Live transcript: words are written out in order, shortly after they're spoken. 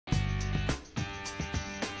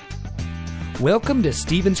Welcome to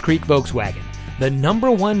Stevens Creek Volkswagen, the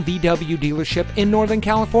 #1 VW dealership in Northern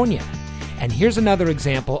California. And here's another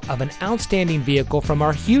example of an outstanding vehicle from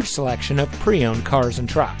our huge selection of pre-owned cars and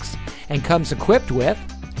trucks, and comes equipped with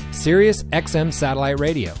Sirius XM satellite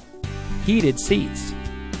radio, heated seats,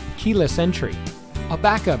 keyless entry, a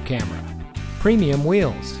backup camera, premium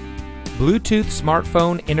wheels, Bluetooth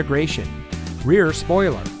smartphone integration, rear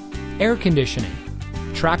spoiler, air conditioning,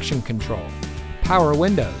 traction control, power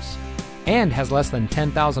windows, and has less than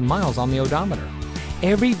 10,000 miles on the odometer.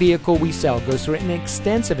 Every vehicle we sell goes through an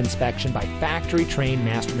extensive inspection by factory-trained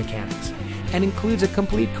master mechanics and includes a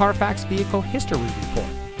complete Carfax vehicle history report.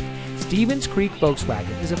 Stevens Creek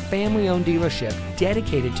Volkswagen is a family-owned dealership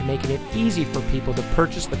dedicated to making it easy for people to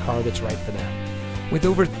purchase the car that's right for them. With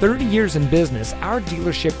over 30 years in business, our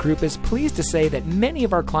dealership group is pleased to say that many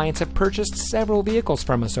of our clients have purchased several vehicles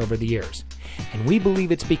from us over the years, and we believe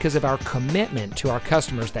it's because of our commitment to our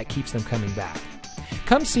customers that keeps them coming back.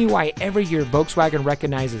 Come see why every year Volkswagen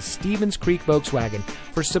recognizes Stevens Creek Volkswagen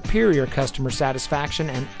for superior customer satisfaction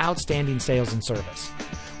and outstanding sales and service.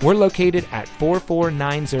 We're located at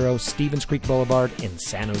 4490 Stevens Creek Boulevard in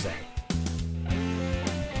San Jose.